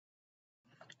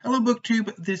Hello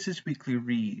BookTube, this is Weekly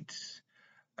Reads.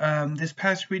 This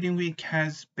past reading week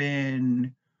has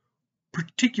been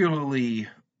particularly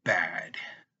bad.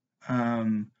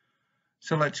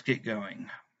 So let's get going.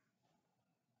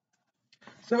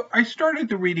 So I started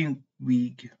the reading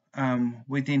week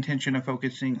with the intention of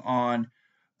focusing on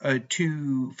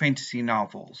two fantasy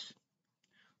novels.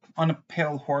 On a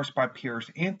Pale Horse by Piers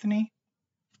Anthony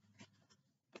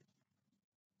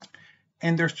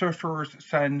and Their Sorcerer's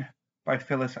Son by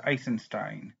Phyllis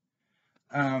Eisenstein.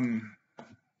 On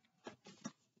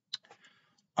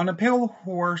a Pale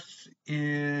Horse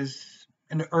is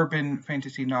an urban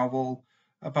fantasy novel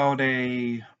about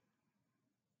a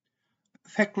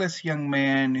feckless young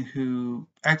man who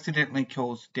accidentally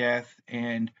kills Death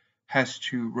and has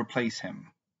to replace him.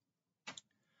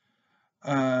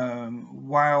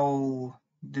 While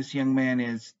this young man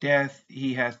is Death,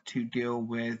 he has to deal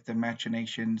with the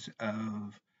machinations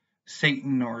of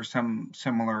Satan or some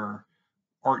similar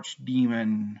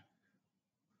archdemon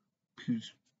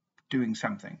who's doing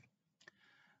something.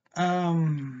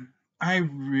 I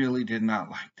really did not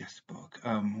like this book,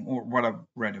 or what I've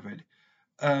read of it.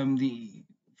 The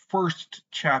first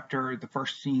chapter, the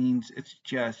first scenes, it's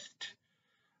just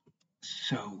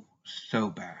so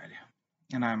bad.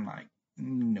 And I'm like,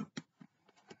 nope.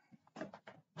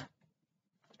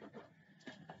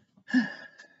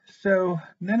 So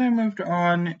then I moved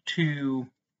on to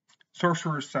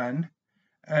Sorcerer's Son.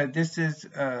 This is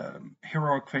a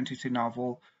heroic fantasy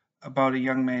novel about a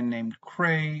young man named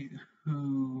Cray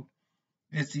who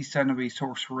is the son of a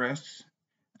sorceress,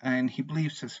 and he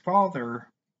believes his father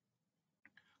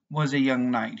was a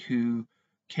young knight who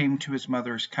came to his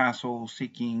mother's castle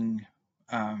seeking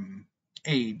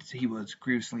aid. He was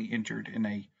grievously injured in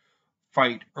a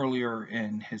fight earlier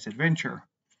in his adventure.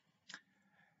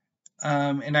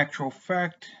 In actual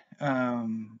fact,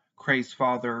 Cray's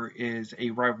father is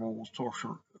a rival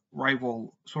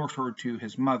sorcerer to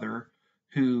his mother,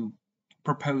 who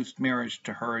proposed marriage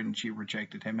to her and she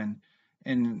rejected him. And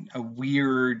in a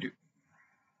weird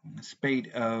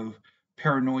spate of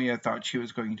paranoia, thought she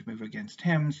was going to move against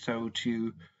him. So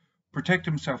to protect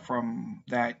himself from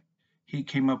that, he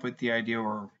came up with the idea,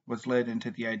 or was led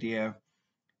into the idea,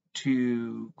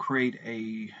 to create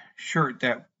a shirt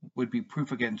that would be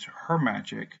proof against her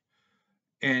magic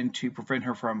and to prevent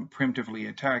her from preemptively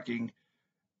attacking.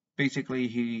 Basically,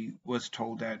 he was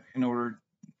told that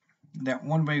that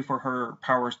one way for her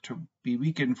powers to be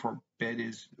weakened for bed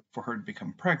is for her to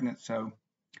become pregnant. So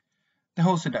the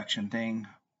whole seduction thing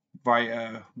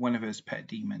via one of his pet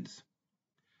demons.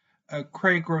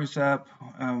 Cray grows up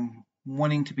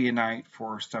wanting to be a knight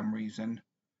for some reason,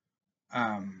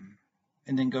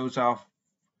 and then goes off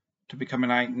to become a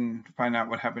knight and find out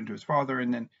what happened to his father,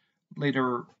 and then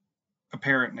later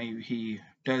apparently he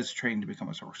does train to become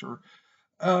a sorcerer.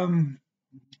 I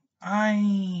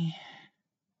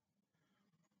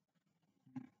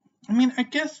mean, I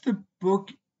guess the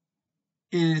book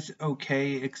is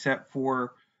okay, except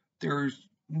for there's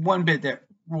one bit that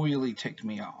royally ticked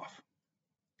me off.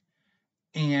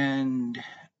 And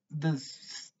the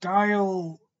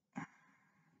style,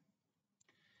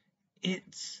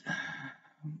 it's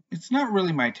not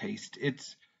really my taste.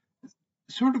 It's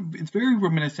very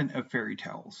reminiscent of fairy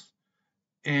tales.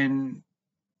 And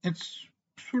it's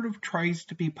sort of tries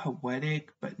to be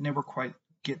poetic, but never quite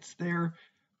gets there.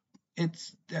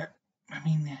 It's that, I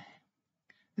mean,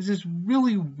 there's this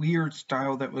really weird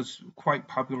style that was quite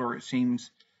popular, it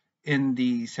seems, in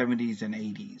the 70s and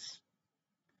 80s.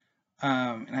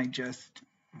 And I just,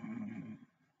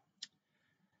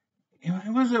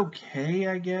 it was okay,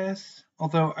 I guess.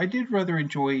 Although I did rather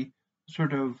enjoy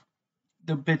sort of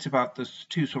the bits about the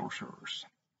two sorcerers.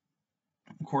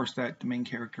 Of course, that the main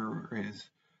character is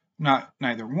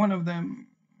neither one of them.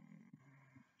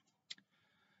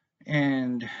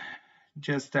 And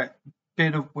just that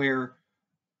bit of where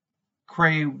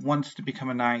Cray wants to become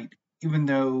a knight, even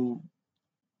though,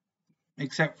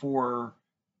 except for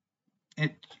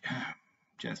it,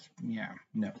 just, yeah,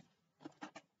 no.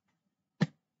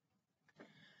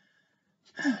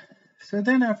 So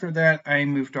then after that, I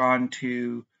moved on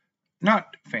to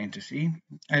not fantasy.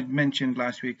 I'd mentioned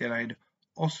last week that I'd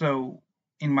also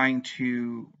in mind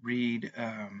to read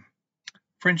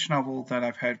French novel that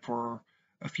I've had for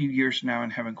a few years now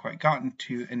and haven't quite gotten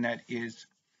to, and that is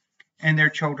And Their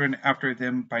Children After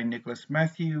Them by Nicholas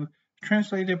Mathieu,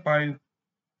 translated by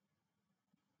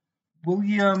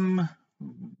William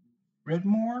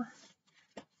Redmore.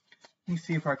 Let me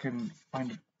see if I can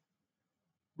find it.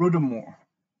 Rodarmor.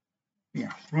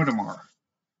 Yeah, Rodarmor.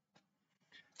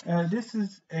 This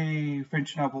is a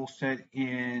French novel set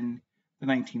in the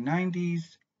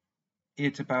 1990s.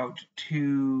 it's about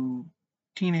two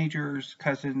teenagers,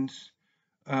 cousins,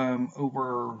 let's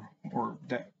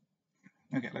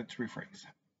rephrase.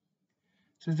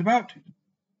 So it's about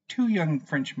two young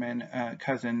Frenchmen,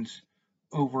 cousins,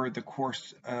 over the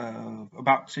course of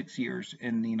about 6 years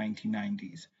in the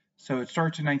 1990s. So it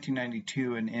starts in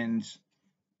 1992 and ends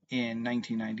in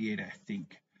 1998, I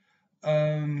think.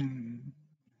 And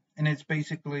it's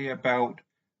basically about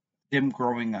them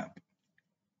growing up.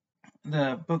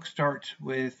 The book starts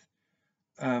with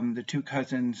the two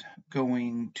cousins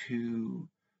going to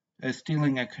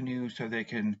stealing a canoe so they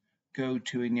can go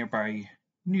to a nearby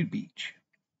nude beach,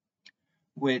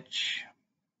 which,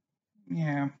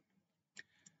 yeah,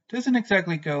 doesn't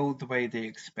exactly go the way they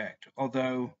expect,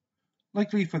 although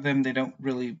luckily for them they don't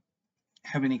really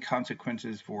have any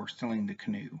consequences for stealing the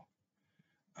canoe.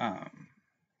 And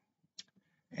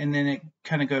then it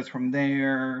kind of goes from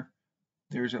there.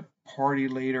 There's a party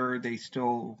later. They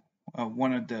steal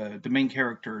one of the main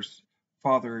character's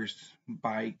father's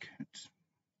bike.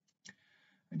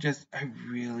 I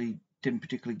really didn't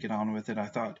particularly get on with it. I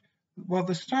thought, well,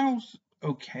 the style's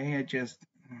okay. It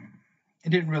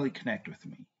didn't really connect with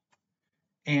me.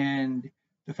 And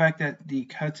the fact that the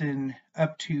cousin,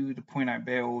 up to the point I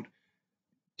bailed,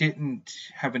 didn't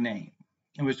have a name.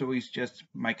 It was always just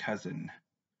my cousin,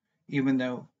 even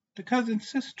though the cousin's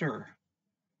sister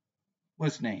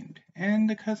was named, and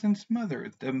the cousin's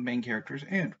mother, the main character's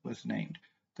aunt, was named.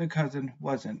 The cousin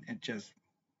wasn't.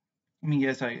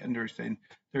 Yes, I understand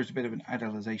there's a bit of an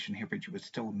idolization here, but you would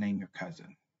still name your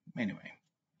cousin. Anyway,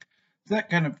 so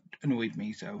that kind of annoyed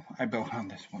me, so I bailed on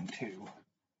this one too.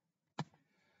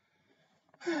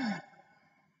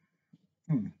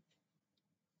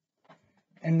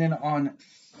 And then on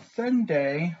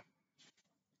Sunday,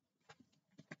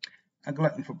 a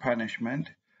glutton for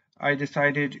punishment, I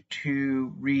decided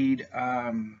to read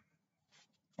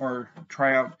or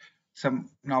try out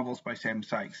some novels by Sam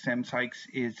Sykes. Sam Sykes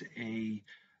is a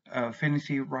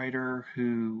fantasy writer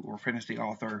or fantasy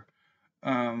author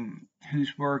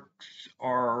whose works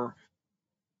are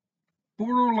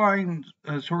borderline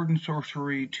sword and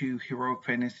sorcery to heroic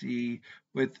fantasy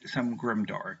with some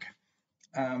grimdark.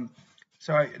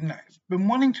 So I've been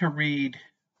wanting to read,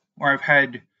 or I've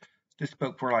had this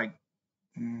book for like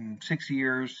 6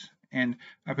 years, and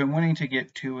I've been wanting to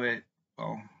get to it.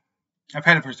 Well, I've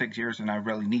had it for 6 years, and I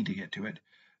really need to get to it,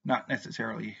 not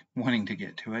necessarily wanting to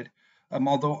get to it.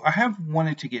 Although I have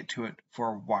wanted to get to it for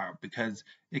a while because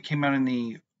it came out in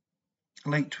the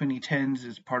late 2010s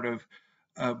as part of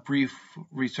a brief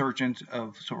resurgence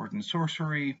of sword and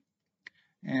sorcery,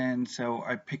 and so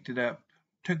I picked it up.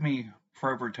 It took me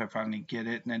forever to finally get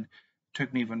it, and then it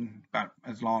took me even about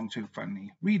as long to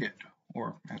finally read it,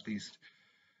 or at least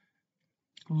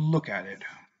look at it.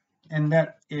 And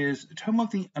that is Tome of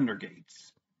the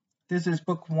Undergates. This is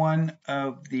book one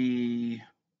of the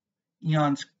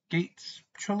Eon's Gates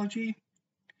trilogy,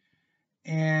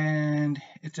 and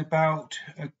it's about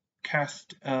a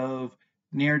cast of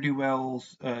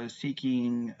ne'er-do-wells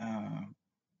seeking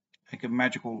like a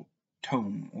magical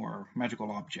tome or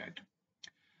magical object.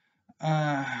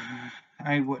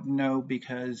 I wouldn't know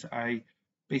because I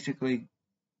basically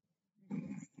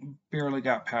barely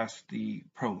got past the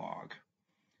prologue,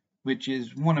 which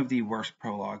is one of the worst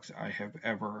prologues I have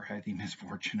ever had the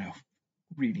misfortune of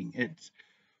reading. It's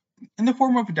in the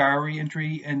form of a diary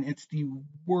entry, and it's the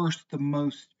worst, the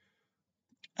most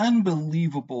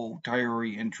unbelievable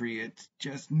diary entry. It's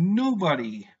just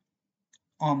nobody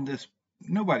in this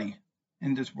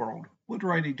world would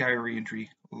write a diary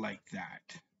entry like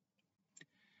that.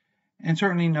 And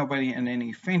certainly nobody in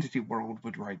any fantasy world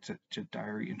would write such a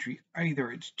diary entry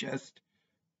either. It's just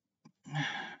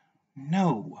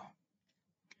no.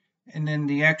 And then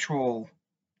the actual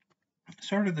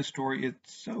start of the story,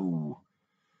 it's so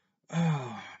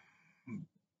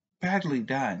badly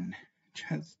done.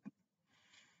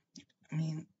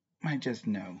 I just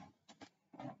know.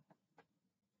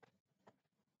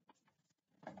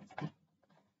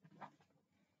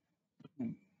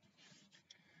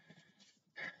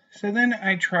 So then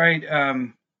I tried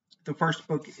the first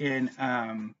book in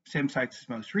Sam Sykes'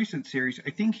 most recent series.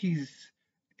 I think he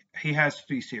has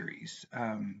 3 series.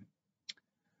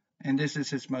 And this is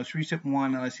his most recent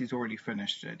one, unless he's already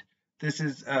finished it. This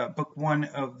is book 1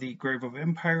 of the Grave of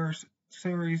Empires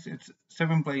series. It's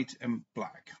 7 Blades in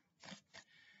Black.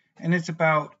 And it's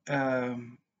about a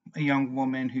young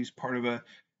woman who's part of a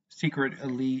secret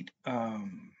elite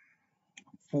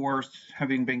force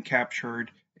having been captured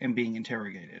and being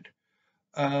interrogated.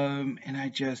 And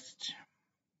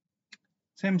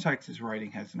Sam Sykes' writing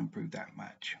hasn't improved that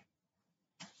much.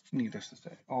 Needless to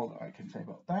say, all that I can say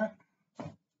about that.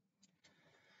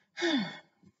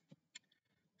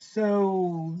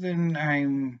 So then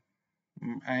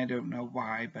I don't know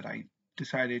why, but I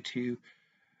decided to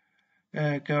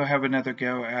go have another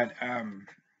go at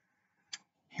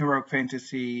heroic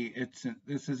fantasy.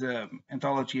 This is a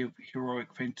anthology of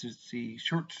heroic fantasy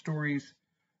short stories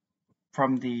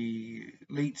from the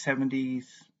late 70s,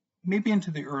 maybe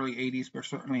into the early 80s, but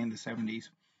certainly in the 70s,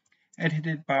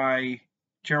 edited by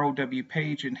Gerald W.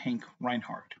 Page and Hank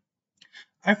Reinhardt.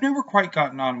 I've never quite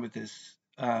gotten on with this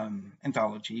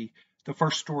anthology. The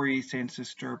first story, Sand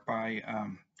Sister by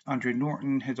Andre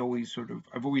Norton, has always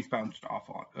I've always bounced off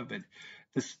of it.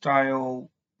 The style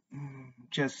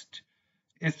just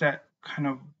is that kind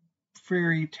of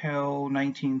fairy tale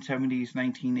 1970s,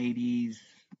 1980s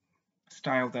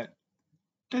style that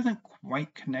doesn't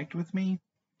quite connect with me,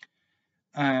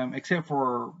 except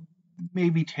for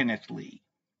maybe Kenneth Lee.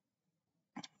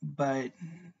 But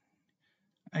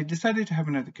I decided to have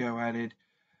another go at it.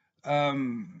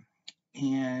 And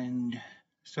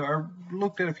so I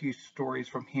looked at a few stories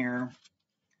from here.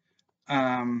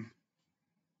 I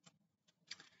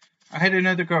had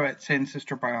another go at Sand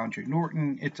Sister by Andre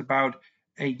Norton. It's about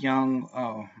a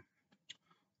young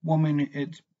woman.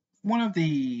 It's one of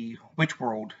the Witch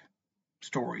World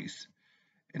stories.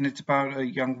 And it's about a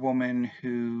young woman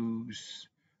who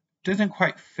doesn't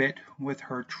quite fit with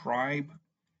her tribe.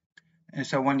 And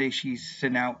so one day she's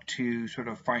sent out to sort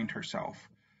of find herself.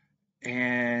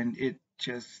 And it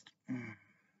just,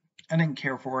 I didn't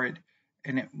care for it.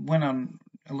 And it went on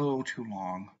a little too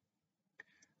long.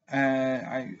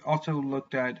 I also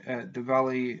looked at The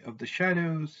Valley of the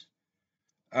Shadows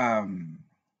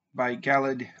by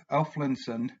Galad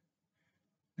Elflinson.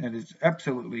 That is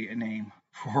absolutely a name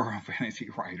for a fantasy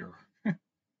writer.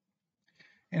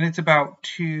 And it's about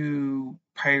two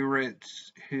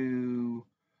pirates who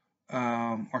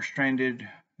are stranded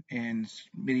in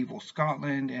medieval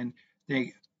Scotland, and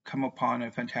they come upon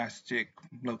a fantastic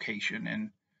location,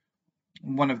 and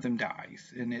one of them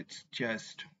dies, and it's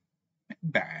just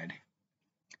bad.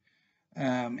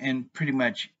 And pretty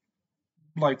much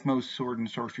like most sword and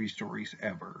sorcery stories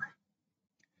ever.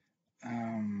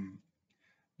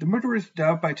 The Murderous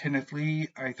Dove by Kenneth Lee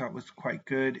I thought was quite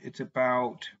good. It's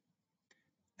about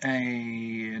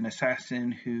an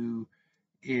assassin who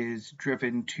is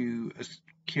driven to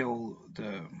kill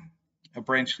a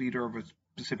branch leader of a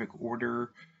specific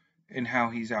order, and how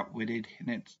he's outwitted,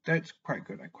 and that's quite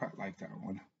good. I quite like that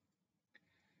one.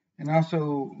 And I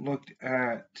also looked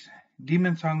at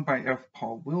Demon Song by F.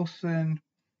 Paul Wilson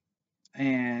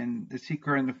and The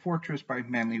Seeker in the Fortress by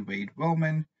Manly Wade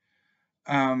Wellman.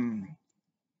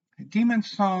 Demon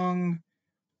Song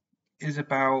is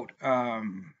about a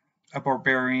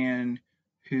barbarian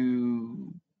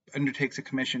who undertakes a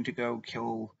commission to go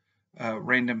kill a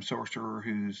random sorcerer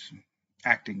who's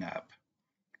acting up,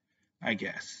 I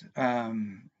guess.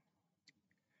 And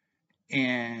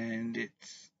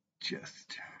it's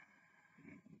just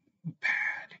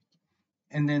bad.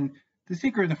 And then The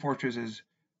Secret in the Fortress is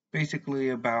basically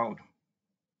about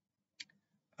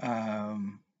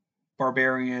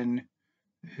barbarian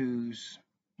who's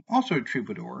also a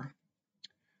troubadour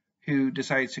who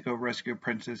decides to go rescue a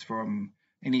princess from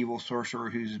an evil sorcerer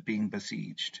who's being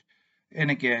besieged. And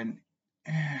again,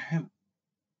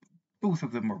 both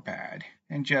of them are bad,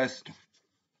 and just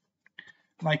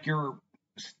like your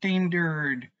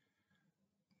standard,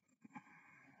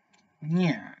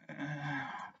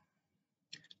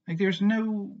 like there's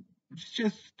no, it's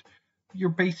just your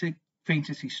basic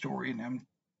fantasy story, and I'm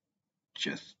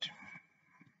just,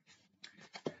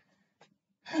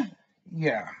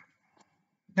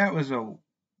 that was a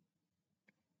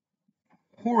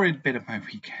horrid bit of my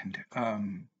weekend.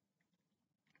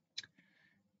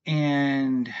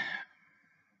 And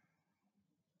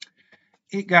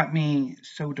it got me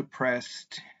so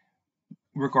depressed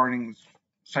regarding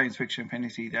science fiction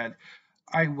fantasy that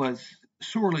I was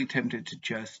sorely tempted to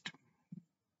just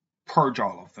purge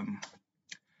all of them.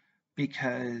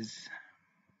 Because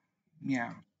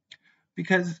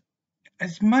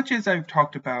as much as I've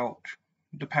talked about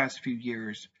the past few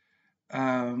years,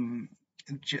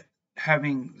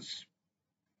 having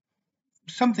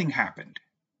something happened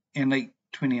in late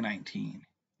 2019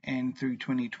 and through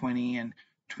 2020 and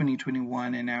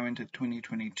 2021 and now into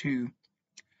 2022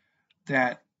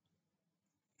 that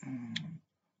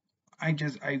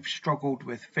I've struggled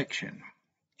with fiction.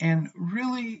 And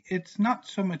really, it's not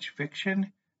so much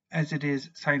fiction as it is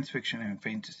science fiction and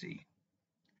fantasy.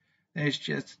 There's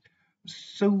just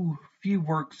so few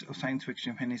works of science fiction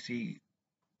and fantasy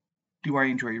do I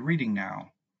enjoy reading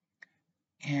now.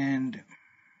 And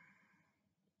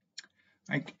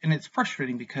it's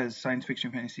frustrating because science fiction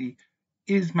and fantasy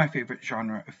is my favorite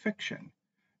genre of fiction.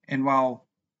 And while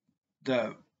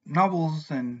the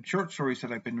novels and short stories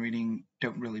that I've been reading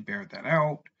don't really bear that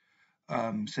out,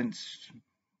 since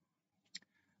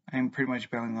I'm pretty much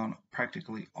bailing on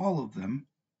practically all of them.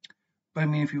 But I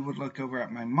mean, if you would look over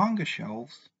at my manga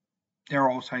shelves, they're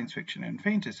all science fiction and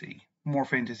fantasy. More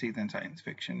fantasy than science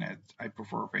fiction, as I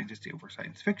prefer fantasy over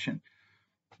science fiction.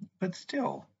 But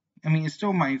still, I mean, it's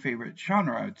still my favorite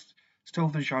genre. It's still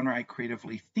the genre I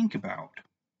creatively think about.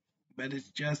 But it's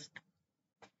just,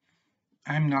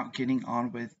 I'm not getting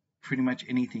on with pretty much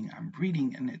anything I'm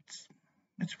reading, and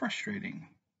it's frustrating.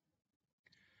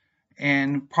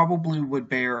 And probably would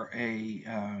bear a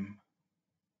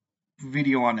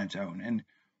video on its own. And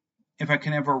if I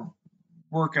can ever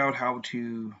work out how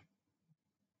to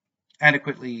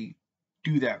adequately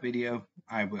do that video,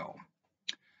 I will.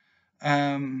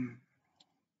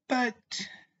 But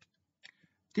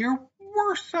there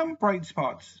were some bright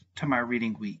spots to my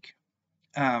reading week.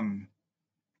 On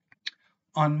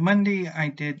Monday, I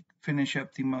did finish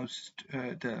up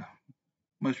the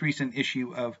most recent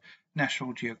issue of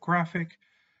National Geographic,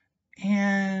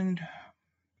 and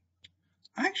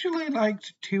I actually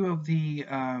liked two of the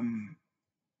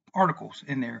articles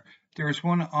in there. There's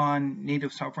one on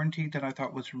native sovereignty that I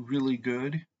thought was really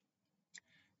good,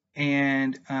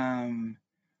 and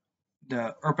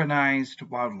the urbanized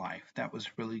wildlife, that was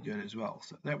really good as well.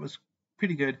 So that was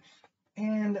pretty good.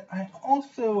 And I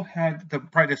also had the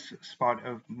brightest spot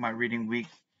of my reading week.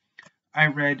 I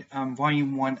read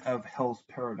volume 1 of Hell's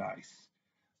Paradise,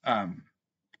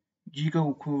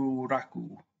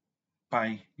 Jigokuraku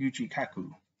by Yuji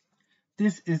Kaku.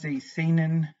 This is a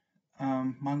seinen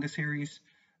manga series.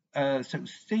 So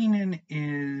seinen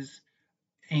is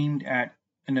aimed at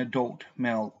an adult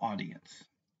male audience,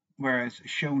 whereas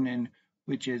shonen,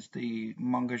 which is the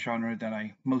manga genre that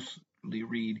I mostly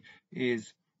read,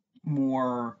 is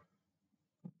more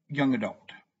young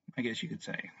adult, I guess you could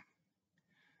say.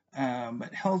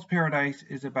 But Hell's Paradise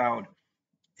is about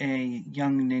a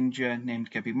young ninja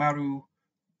named Gabimaru,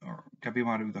 or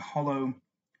Gabimaru the Hollow,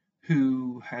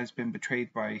 who has been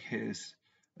betrayed by his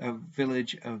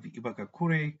village of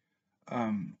Ibagakure,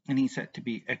 and he's set to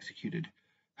be executed.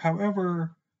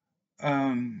 However,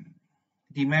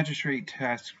 the magistrate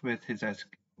tasked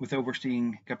with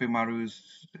overseeing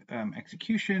Gabimaru's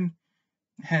execution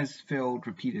has failed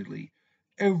repeatedly.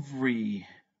 Every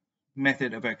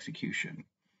method of execution,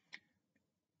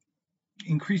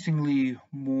 increasingly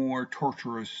more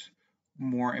torturous,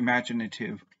 more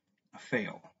imaginative,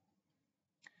 fail.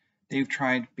 They've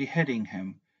tried beheading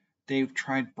him. They've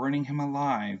tried burning him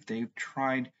alive. They've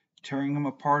tried tearing him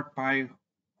apart by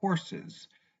horses.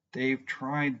 They've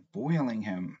tried boiling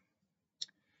him,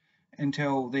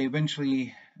 until they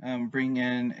eventually bring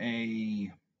in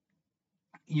a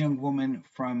young woman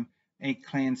from a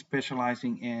clan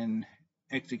specializing in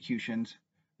executions,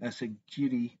 a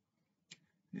Sagiri,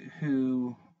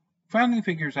 who finally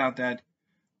figures out that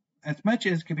as much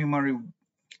as Gabimaru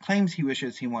claims he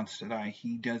wishes he wants to die,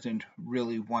 he doesn't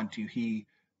really want to. He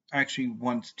actually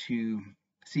wants to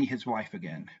see his wife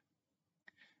again.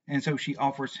 And so she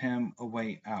offers him a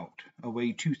way out, a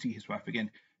way to see his wife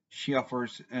again. She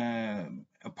offers a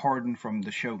pardon from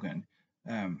the shogun.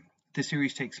 The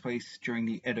series takes place during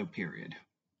the Edo period.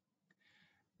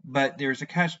 But there's a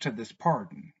catch to this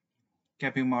pardon.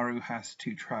 Gabimaru has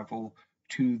to travel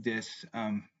to this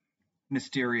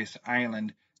mysterious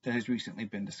island that has recently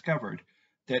been discovered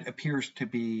that appears to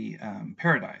be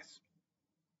paradise.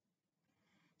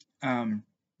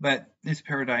 But this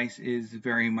paradise is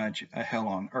very much a hell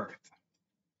on earth.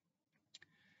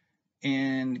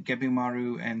 And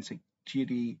Gabimaru and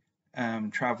Sagiri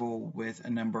travel with a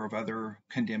number of other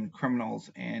condemned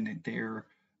criminals and their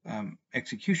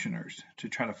executioners to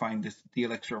try to find the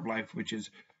elixir of life, which is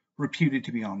reputed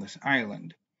to be on this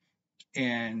island.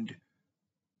 And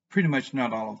pretty much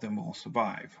not all of them will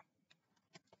survive.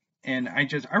 And I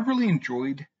really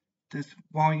enjoyed this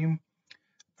volume.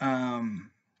 I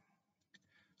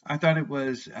thought it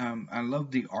was, I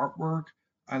love the artwork.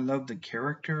 I love the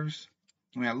characters.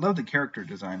 I mean, I love the character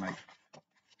design. Like,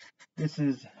 this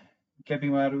is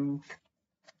Gabimaru.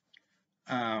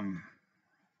 I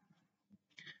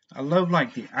love,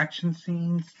 like, the action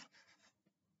scenes.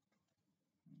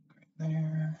 Right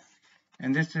there.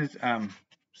 And this is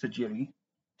Sagiri.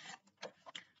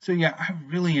 So yeah, I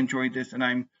really enjoyed this, and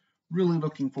I'm really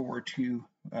looking forward to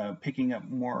picking up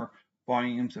more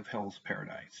volumes of Hell's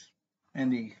Paradise in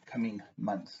the coming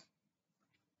months.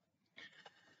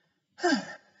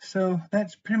 So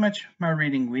that's pretty much my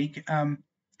reading week.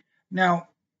 Now,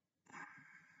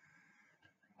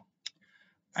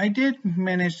 I did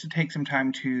manage to take some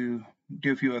time to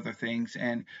do a few other things,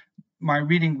 and my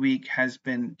reading week has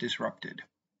been disrupted.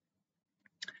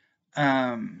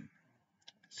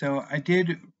 So I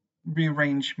did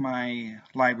rearrange my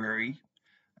library.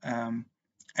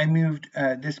 I moved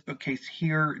this bookcase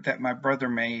here that my brother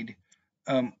made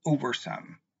over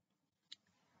some.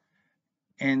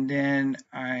 And then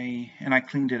I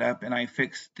cleaned it up, and I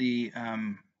fixed the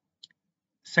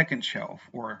second shelf,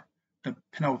 or the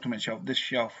penultimate shelf, this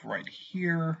shelf right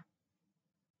here,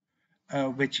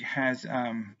 which has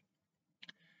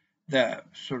the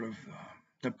sort of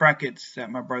the brackets that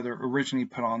my brother originally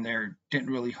put on there didn't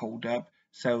really hold up,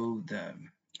 so the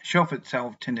shelf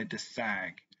itself tended to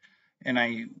sag. And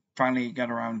I finally got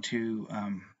around to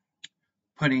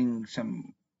putting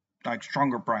some like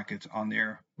stronger brackets on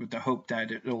there with the hope that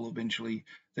it'll eventually,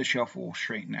 the shelf will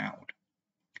straighten out.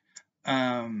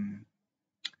 And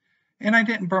I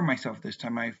didn't burn myself this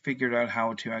time. I figured out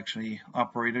how to actually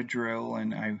operate a drill,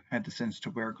 and I had the sense to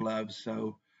wear gloves,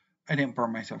 so I didn't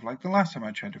burn myself like the last time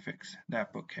I tried to fix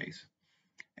that bookcase.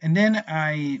 And then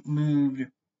I moved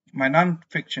my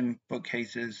nonfiction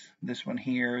bookcases, this one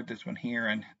here, and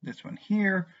this one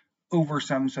here, over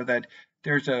some, so that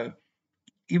there's a,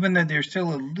 even though there's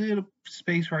still a little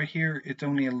space right here, it's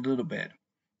only a little bit.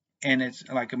 And it's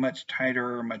like a much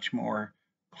tighter, much more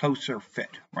closer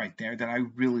fit right there that I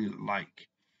really like.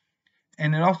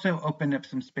 And it also opened up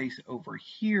some space over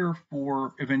here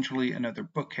for eventually another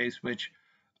bookcase, which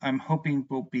I'm hoping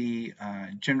will be a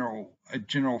general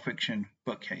fiction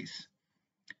bookcase.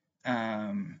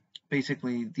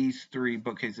 Basically, these three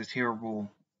bookcases here will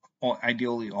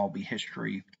ideally all be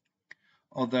history,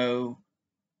 although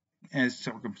as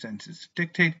circumstances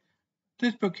dictate,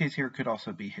 this bookcase here could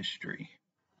also be history.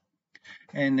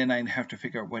 And then I'd have to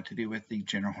figure out what to do with the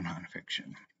general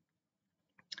nonfiction.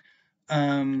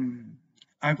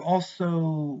 I've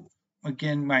also,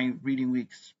 again, my reading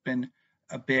week's been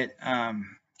a bit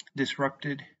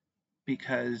disrupted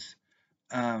because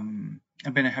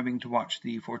I've been having to watch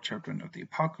the 4 Children of the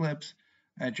Apocalypse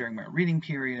during my reading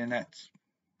period, and that's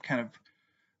kind of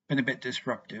been a bit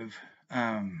disruptive.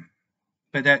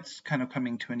 But that's kind of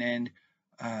coming to an end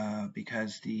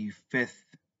because the 5th,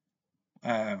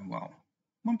 well,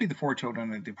 won't be the 4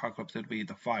 Children of the Apocalypse, it'll be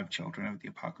the 5 Children of the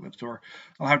Apocalypse, or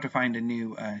I'll have to find a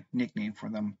new nickname for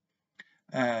them.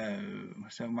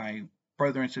 So my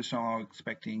brother and sister-in-law are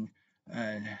expecting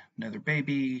another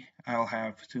baby. I'll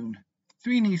have soon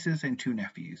 3 nieces and 2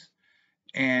 nephews.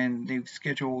 And they've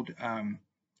scheduled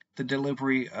the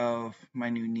delivery of my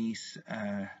new niece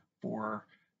for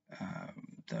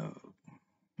the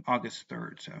August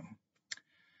 3rd. So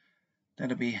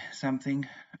that'll be something.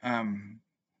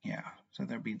 Yeah, so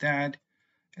there'll be that.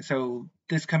 So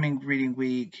this coming reading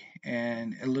week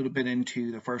and a little bit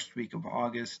into the first week of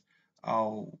August,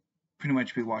 I'll pretty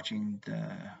much be watching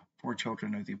the 4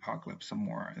 Children of the Apocalypse some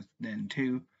more then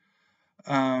too.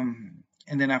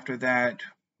 And then after that,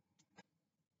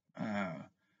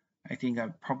 I think I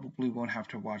probably won't have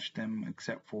to watch them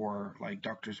except for like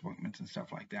doctor's appointments and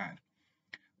stuff like that.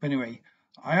 But anyway,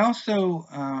 I also,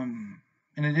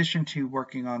 in addition to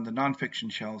working on the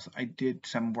nonfiction shelves, I did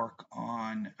some work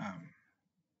on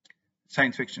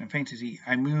science fiction and fantasy.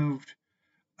 I moved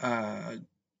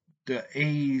the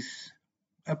A's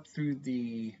up through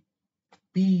the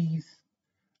B's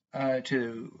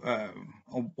to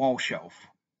a wall shelf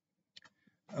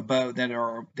above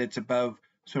that's above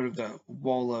sort of the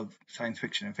wall of science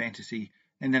fiction and fantasy,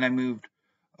 and then I moved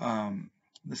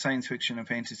the science fiction and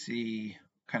fantasy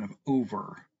kind of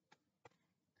over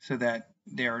so that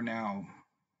they are now,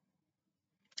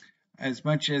 as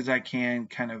much as I can,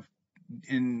 kind of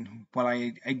in what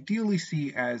I ideally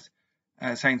see as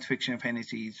a science fiction and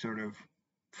fantasy sort of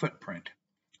footprint,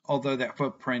 although that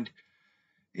footprint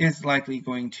is likely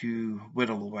going to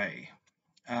whittle away.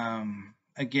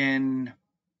 Again,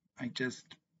 I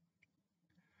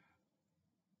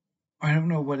don't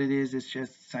know what it is. It's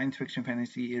just science fiction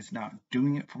fantasy is not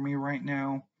doing it for me right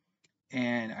now.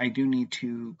 And I do need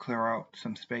to clear out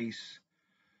some space.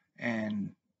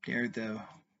 And they're the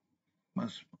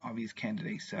most obvious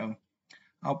candidates. So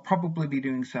I'll probably be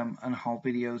doing some unhaul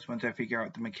videos once I figure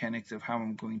out the mechanics of how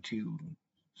I'm going to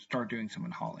start doing some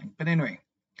unhauling. But anyway,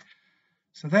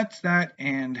 so that's that.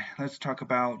 And let's talk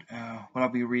about what I'll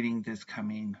be reading this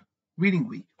coming reading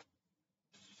week.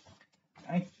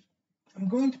 I'm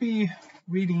going to be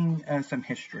reading some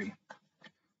history.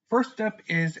 First up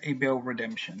is A Veil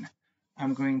Redemption.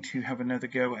 I'm going to have another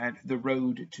go at The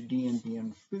Road to Dien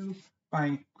Bien Phu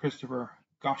by Christopher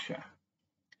Goscha.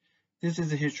 This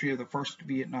is a history of the First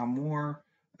Vietnam War,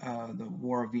 the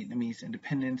War of Vietnamese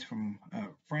Independence from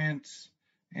France,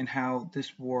 and how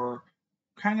this war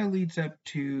kind of leads up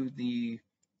to the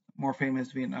more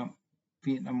famous Vietnam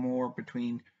War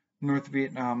between North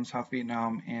Vietnam, South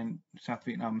Vietnam, and South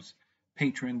Vietnam's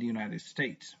patron, the United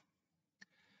States.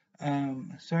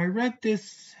 So I read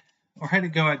this, or had to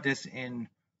go at this in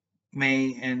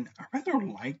May, and I rather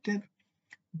liked it,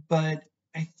 but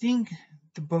I think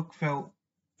the book fell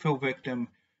victim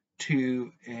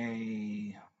to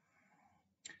a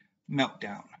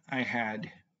meltdown I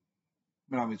had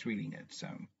when I was reading it. So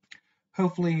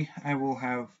hopefully I will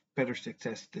have better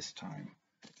success this time.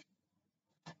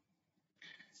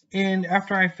 And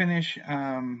after I finish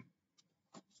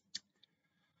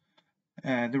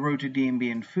The Road to Dien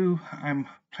Bien Phu, I'm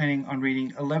planning on reading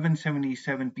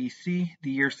 1177 BC,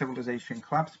 The Year Civilization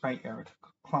Collapsed by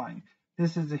Cline.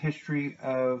 This is the history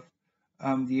of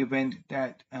the event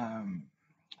that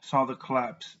saw the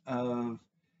collapse of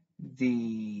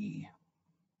the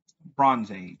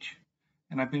Bronze Age.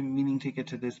 And I've been meaning to get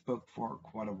to this book for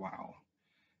quite a while.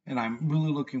 And I'm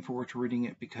really looking forward to reading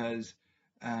it because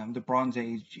the Bronze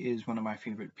Age is one of my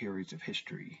favorite periods of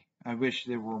history. I wish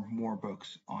there were more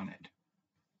books on it.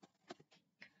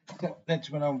 So that's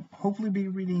what I'll hopefully be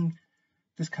reading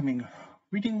this coming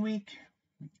reading week.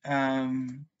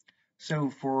 So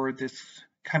for this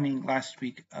coming last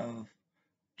week of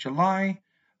July,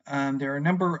 there are a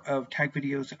number of tag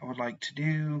videos I would like to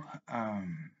do.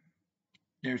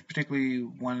 There's particularly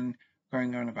one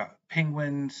going on about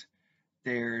penguins.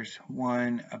 There's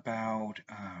one about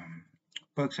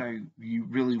books you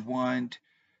really want.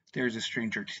 There's a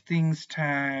Stranger Things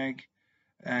tag,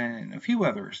 and a few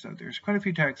others. So there's quite a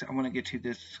few tags I want to get to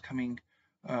this coming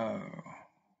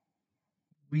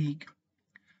week.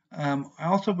 I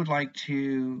also would like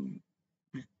to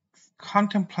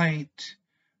contemplate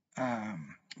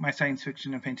my science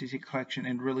fiction and fantasy collection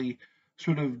and really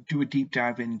sort of do a deep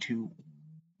dive into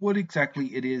what exactly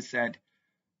it is that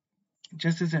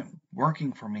just isn't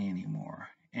working for me anymore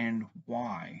and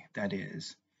why that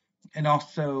is. And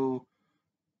also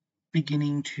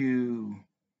beginning to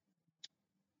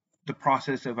the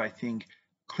process of, I think,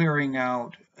 clearing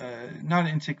out a not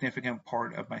insignificant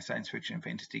part of my science fiction and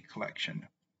fantasy collection.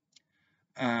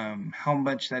 How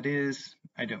much that is,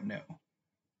 I don't know,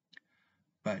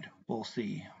 but we'll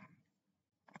see.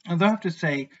 Although I have to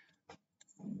say,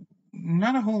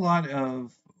 not a whole lot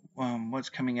of what's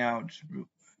coming out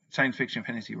science fiction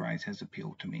fantasy wise has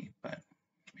appealed to me, but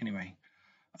anyway.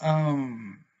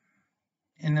 And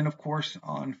then of course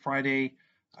on Friday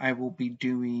I will be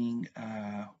doing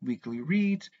weekly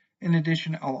reads. In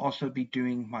addition, I'll also be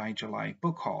doing my July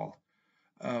book haul,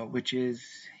 which is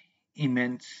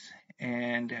immense,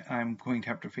 and I'm going to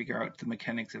have to figure out the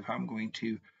mechanics of how I'm going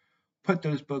to put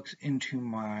those books into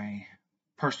my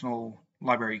personal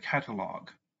library catalog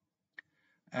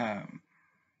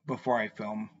before I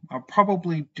film. I'll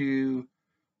probably do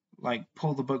like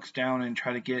pull the books down and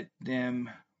try to get them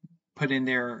put in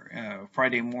there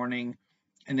Friday morning,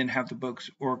 and then have the books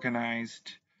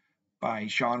organized by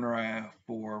genre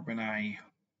for when I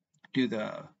do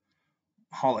the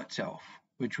haul itself,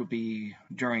 which will be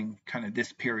during kind of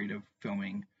this period of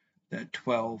filming, the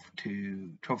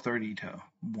 12:30 to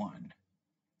 1.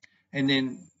 And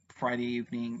then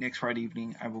next Friday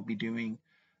evening, I will be doing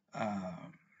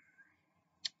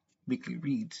weekly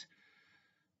reads.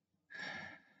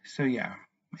 So yeah,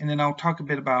 and then I'll talk a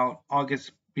bit about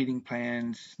August reading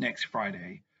plans next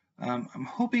Friday. I'm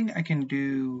hoping I can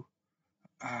do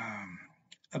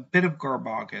a bit of Garb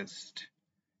August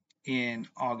in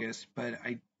August, but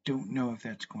I don't know if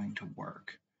that's going to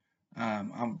work.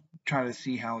 I'll try to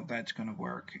see how that's going to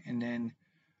work. And then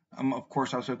I'm, of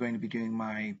course, also going to be doing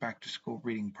my back to school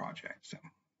reading project. So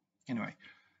anyway,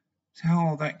 that's how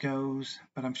all that goes,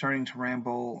 but I'm starting to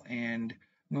ramble, and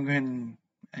I'm going to go ahead and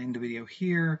end the video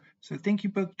here. So thank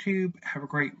you, BookTube. Have a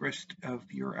great rest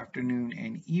of your afternoon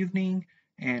and evening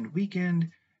and weekend,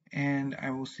 and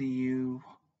I will see you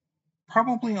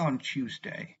probably on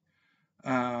Tuesday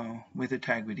with a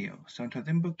tag video. So until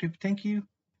then, BookTube, thank you,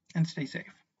 and stay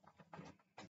safe.